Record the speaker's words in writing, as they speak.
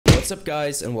What's up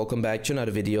guys, and welcome back to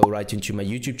another video right into my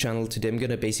YouTube channel. Today I'm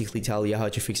gonna basically tell you how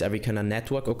to fix every kind of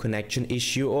network or connection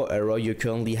issue or error you're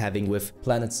currently having with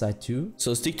Planetside 2.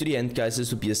 So stick to the end guys, this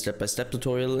will be a step-by-step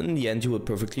tutorial, and in the end you will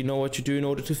perfectly know what to do in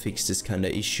order to fix this kind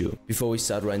of issue. Before we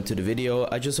start right into the video,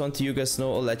 I just want to you guys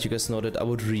know or let you guys know that I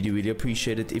would really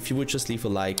appreciate it if you would just leave a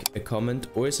like, a comment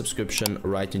or a subscription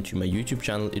right into my YouTube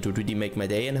channel. It would really make my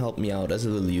day and help me out as a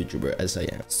little YouTuber as I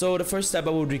am. So the first step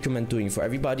I would recommend doing for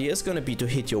everybody is gonna be to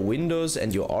hit your Windows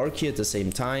and your R key at the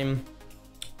same time.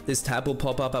 This tab will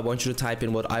pop up. I want you to type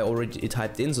in what I already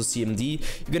typed in, so CMD.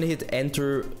 You're gonna hit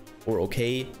enter or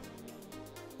OK.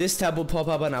 This tab will pop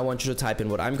up and I want you to type in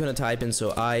what I'm gonna type in,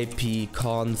 so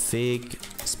ipconfig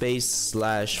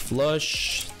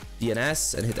 /flush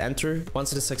DNS and hit enter.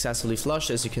 Once it is successfully flushed,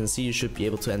 as you can see, you should be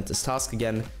able to end this task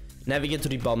again. Navigate to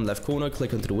the bottom left corner,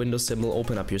 click onto the Windows symbol,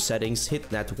 open up your settings,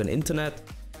 hit network and internet.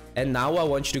 And now I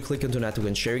want you to click into Network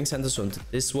and Sharing Center, so into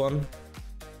this one.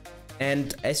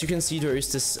 And as you can see, there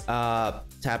is this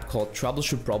tab called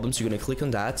Troubleshoot Problems. You're going to click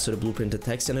on that, so the blueprinted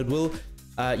text, and it will,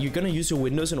 you're going to use your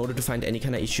Windows in order to find any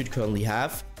kind of issue you currently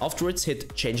have. Afterwards,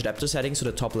 hit Change Adapter Settings, so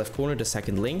the top left corner, the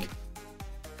second link.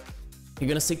 You're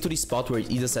going to stick to the spot where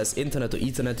it either says Internet or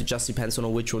Ethernet. It just depends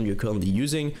on which one you're currently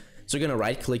using. So you're going to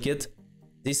right click it,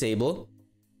 disable.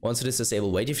 Once it is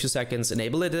disabled, wait a few seconds,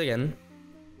 enable it again.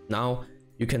 Now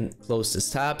you can close this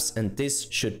tabs and this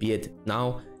should be it.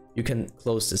 Now you can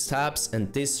close this tabs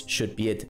and this should be it.